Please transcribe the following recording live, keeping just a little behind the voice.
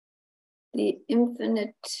The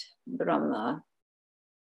infinite Brahma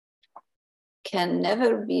can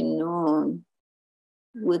never be known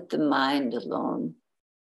with the mind alone.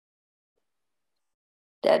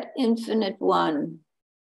 That infinite one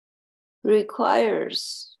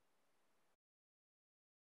requires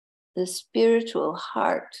the spiritual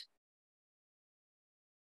heart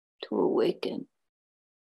to awaken,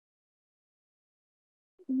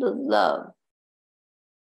 the love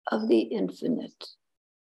of the infinite.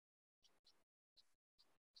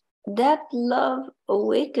 That love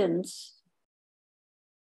awakens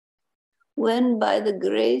when, by the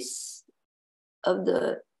grace of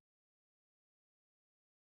the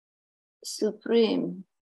Supreme,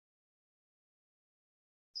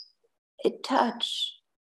 a touch,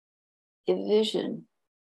 a vision,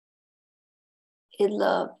 a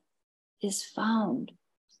love is found.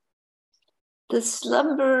 The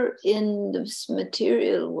slumber in this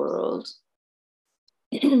material world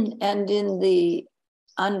and in the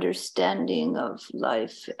understanding of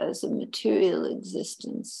life as a material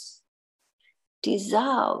existence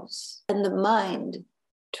dissolves, and the mind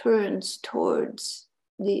turns towards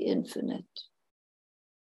the infinite.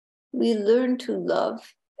 We learn to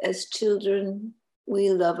love as children. We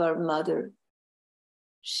love our mother.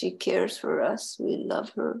 She cares for us. We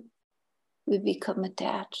love her. We become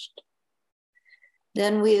attached.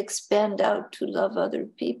 Then we expand out to love other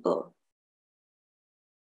people,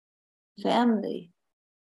 family,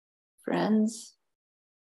 friends,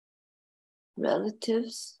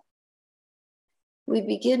 relatives. We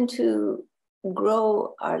begin to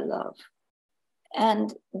grow our love,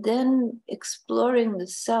 and then exploring the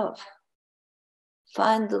self,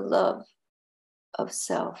 find the love of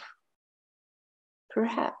self.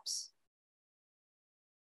 Perhaps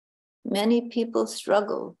many people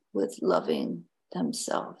struggle with loving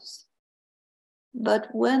themselves. But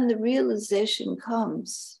when the realization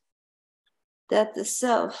comes that the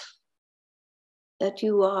self that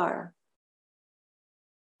you are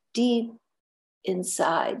deep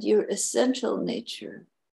inside, your essential nature,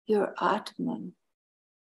 your Atman,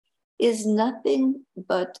 is nothing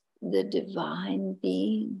but the divine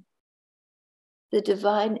being, the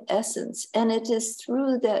divine essence. And it is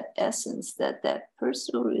through that essence that that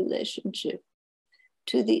personal relationship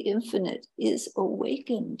to the infinite is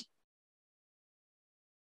awakened.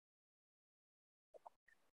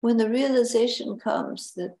 When the realization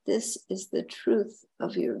comes that this is the truth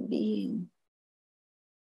of your being,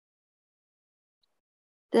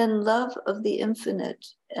 then love of the infinite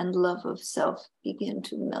and love of self begin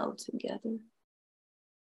to meld together.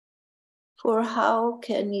 For how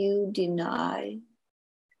can you deny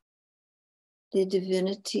the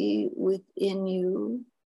divinity within you?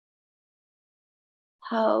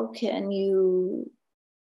 How can you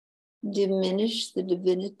diminish the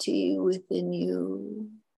divinity within you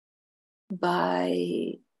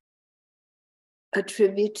by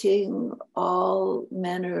attributing all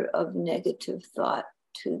manner of negative thought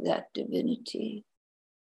to that divinity?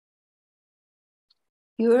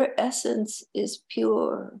 Your essence is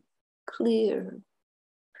pure, clear,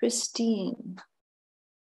 pristine.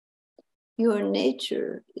 Your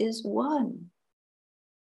nature is one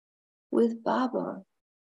with Baba,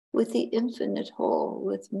 with the infinite whole,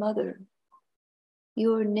 with Mother.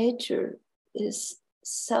 Your nature is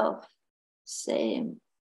self, same,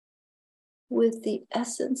 with the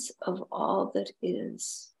essence of all that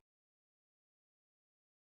is.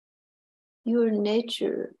 Your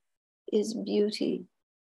nature is beauty,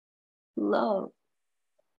 love,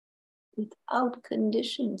 without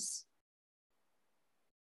conditions.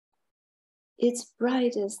 It's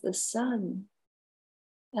bright as the sun,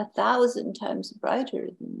 1,000 times brighter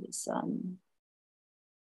than the sun.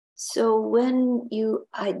 So when you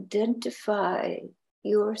identify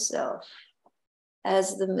yourself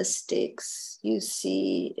as the mistakes you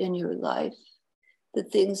see in your life, the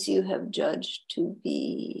things you have judged to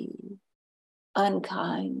be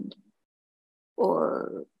unkind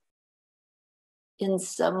or in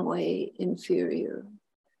some way inferior,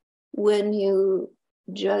 when you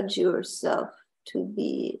judge yourself to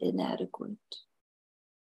be inadequate,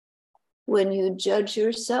 when you judge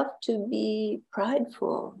yourself to be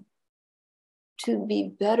prideful, to be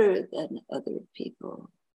better than other people,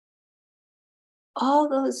 all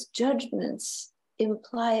those judgments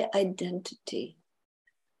imply identity.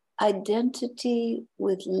 Identity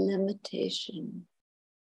with limitation,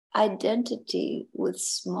 identity with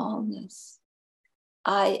smallness.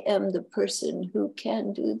 I am the person who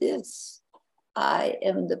can do this. I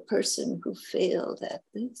am the person who failed at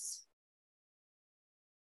this.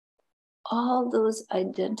 All those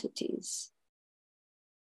identities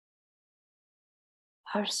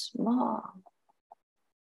are small.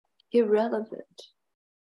 irrelevant.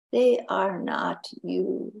 They are not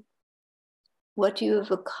you. What you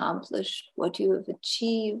have accomplished, what you have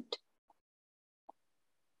achieved,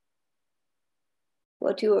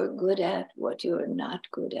 what you are good at, what you are not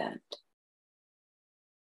good at.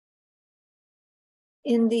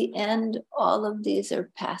 In the end, all of these are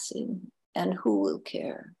passing, and who will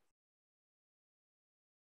care?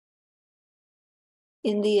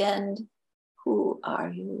 In the end, who are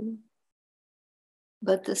you?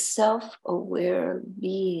 But the self-aware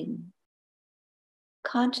being,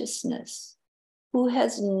 consciousness, who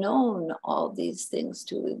has known all these things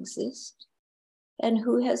to exist and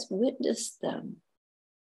who has witnessed them.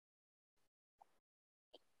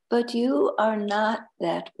 But you are not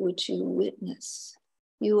that which you witness.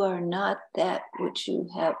 You are not that which you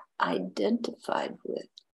have identified with.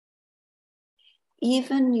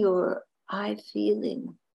 Even your I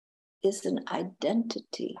feeling is an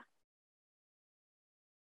identity.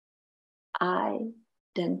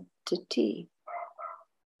 Identity.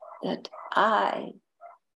 That I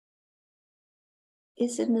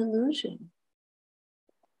is an illusion,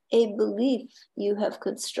 a belief you have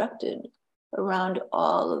constructed around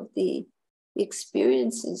all of the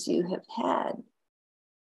experiences you have had.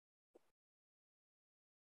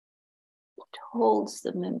 It holds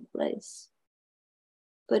them in place.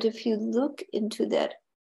 But if you look into that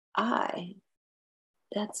I,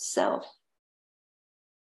 that self,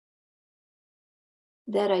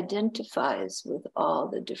 that identifies with all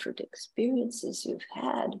the different experiences you've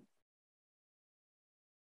had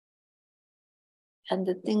and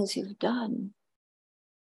the things you've done,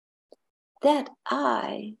 that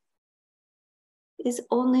I is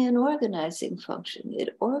only an organizing function.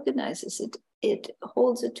 It organizes it, it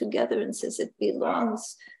holds it together and says it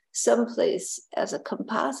belongs someplace as a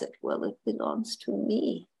composite. Well, it belongs to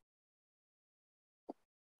me.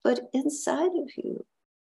 But inside of you,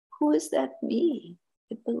 who is that me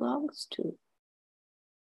it belongs to?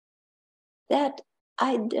 That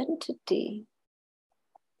identity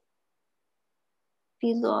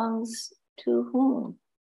belongs to whom?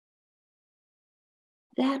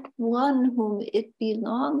 That one whom it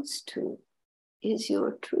belongs to is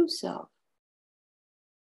your true self.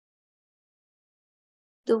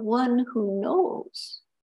 The one who knows,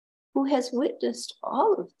 who has witnessed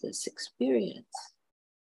all of this experience,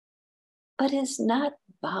 but is not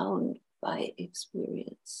bound by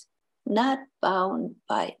experience, not bound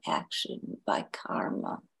by action, by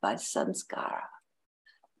karma, by sanskara.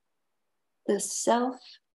 The self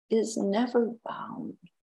is never bound.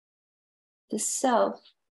 The self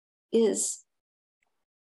is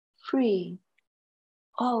free,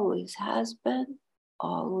 always has been,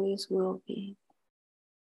 always will be.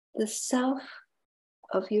 The self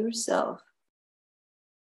of yourself,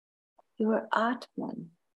 your Atman,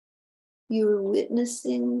 your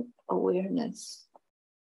witnessing awareness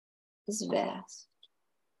is vast.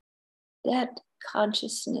 That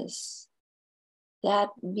consciousness, that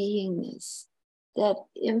beingness, that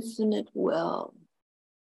infinite well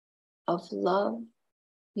of love,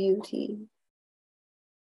 beauty,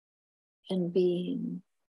 and being,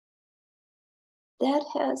 that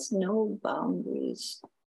has no boundaries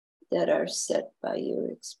that are set by your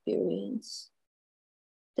experience.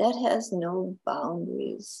 That has no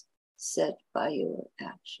boundaries set by your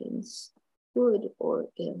actions, good or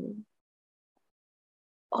ill.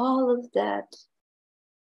 All of that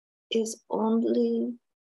is only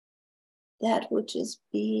that which is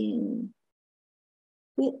being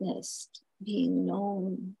witnessed, being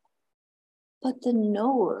known. But the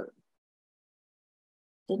knower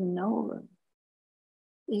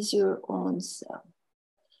is your own self.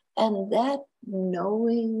 And that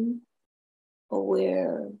knowing,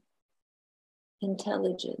 aware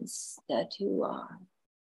intelligence that you are,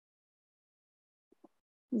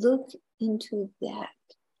 look into that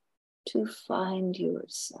to find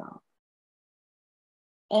yourself.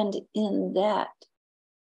 And in that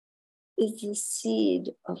is the seed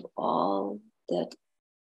of all that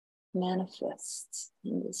manifests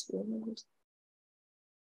in this world.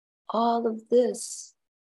 All of this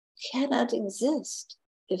cannot exist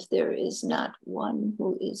if there is not one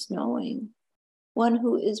who is knowing, one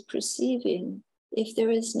who is perceiving, if there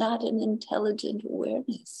is not an intelligent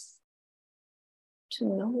awareness to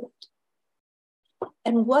know it.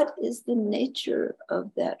 And what is the nature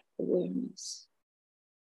of that awareness?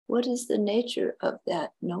 What is the nature of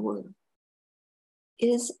that knower?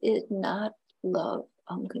 Is it not love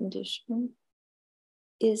unconditional?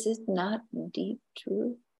 Is it not deep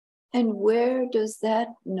truth? And where does that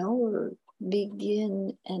knower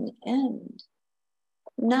begin and end?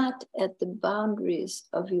 Not at the boundaries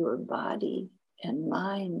of your body and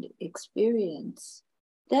mind experience,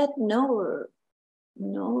 That knower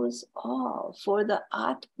knows all, for the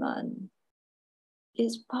Atman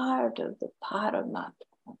is part of the Paramatma,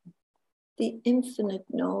 the infinite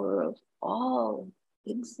knower of all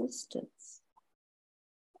existence,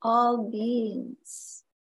 all beings,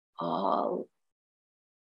 all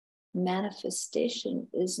manifestation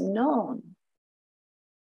is known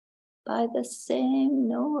by the same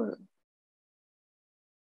knower,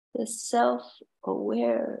 the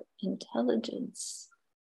self-aware intelligence,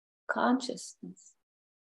 consciousness,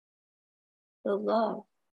 the love,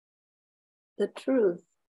 the truth,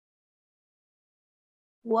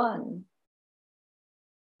 one,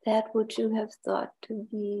 that which you have thought to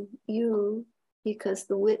be you, because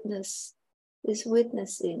the witness is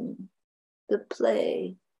witnessing the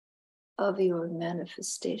play of your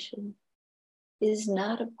manifestation, is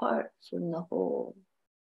not apart from the whole,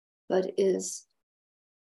 but is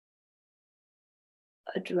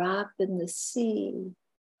a drop in the sea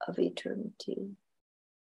of eternity,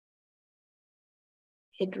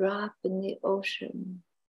 a drop in the ocean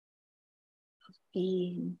of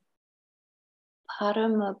being.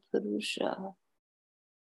 Parama Purusha,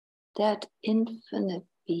 that infinite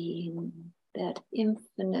being, that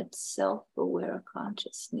infinite self-aware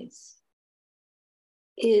consciousness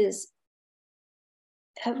is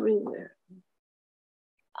everywhere,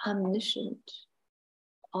 omniscient,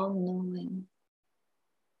 all-knowing.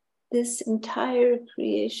 This entire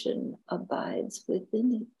creation abides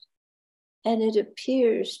within it, and it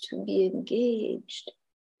appears to be engaged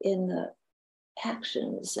in the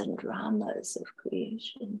actions and dramas of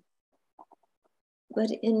creation, but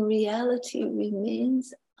in reality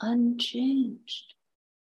remains unchanged,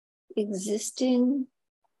 existing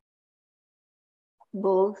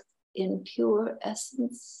both in pure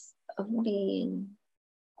essence of being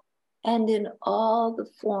and in all the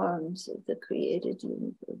forms of the created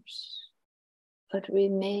universe, but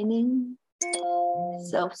remaining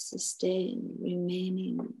self-sustained,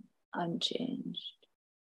 remaining unchanged.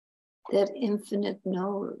 That infinite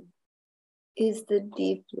knower is the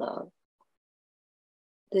deep love,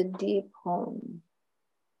 the deep home,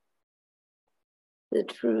 the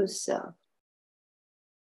true self.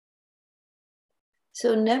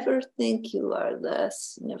 So never think you are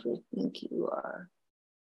less, never think you are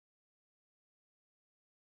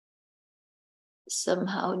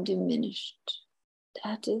somehow diminished.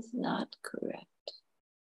 That is not correct.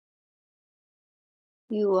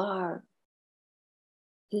 You are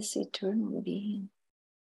this eternal being.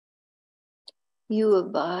 You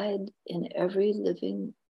abide in every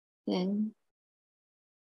living thing,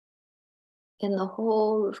 in the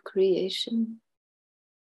whole of creation,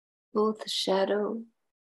 both shadow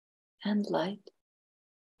and light,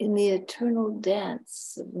 in the eternal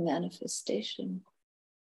dance of manifestation,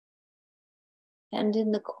 and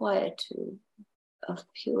in the quietude of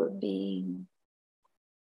pure being,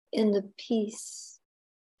 in the peace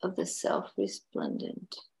of the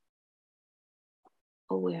self-resplendent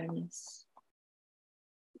awareness,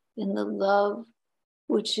 in the love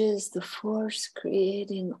which is the force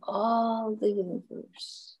creating all the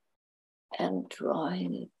universe and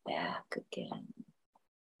drawing it back again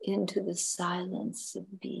into the silence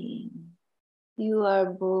of being. You are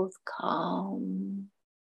both calm,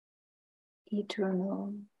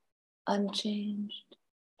 eternal, unchanged,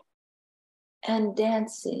 and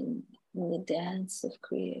dancing in the dance of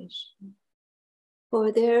creation.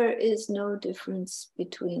 For there is no difference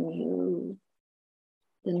between you,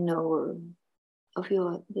 the knower of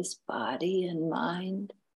this body and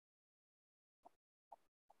mind,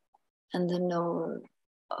 and the knower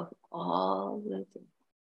of all living.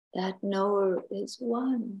 That knower is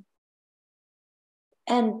one.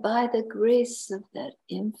 And by the grace of that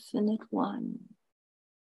infinite one,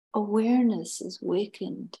 awareness is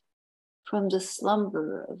wakened from the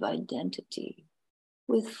slumber of identity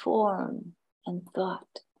with form and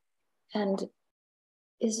thought, and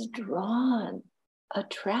is drawn,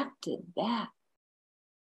 attracted back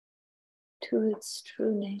to its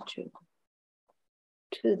true nature,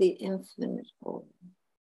 to the infinite whole.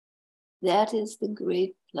 That is the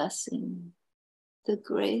great blessing, the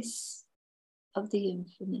grace of the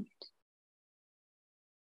infinite.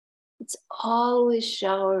 It's always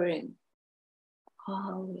showering,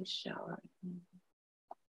 always showering.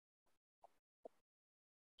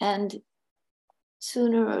 And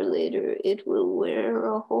sooner or later, it will wear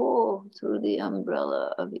a hole through the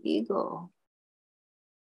umbrella of ego,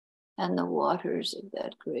 and the waters of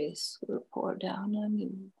that grace will pour down on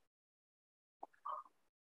you.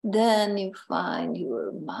 Then you find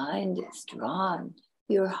your mind is drawn,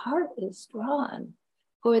 your heart is drawn,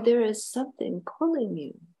 for there is something pulling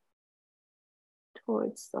you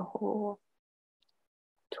towards the whole.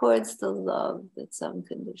 towards the love that's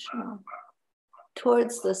unconditional,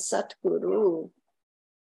 towards the Satguru,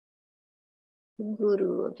 the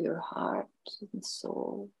Guru of your heart and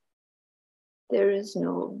soul. There is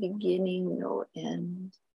no beginning, no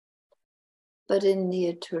end. But in the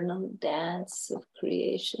eternal dance of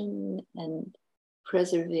creation and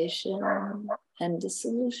preservation and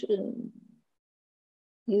dissolution,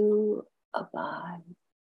 you abide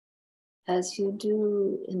as you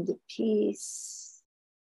do in the peace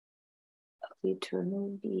of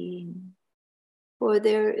eternal being. For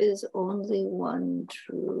there is only one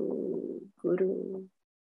true Guru.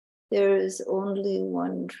 There is only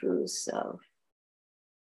one true self.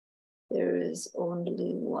 There is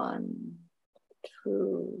only one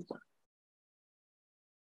true love,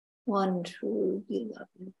 one true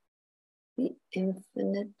beloved, the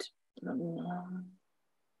infinite Brahma,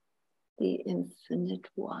 the infinite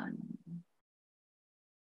one.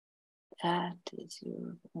 That is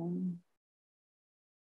your home.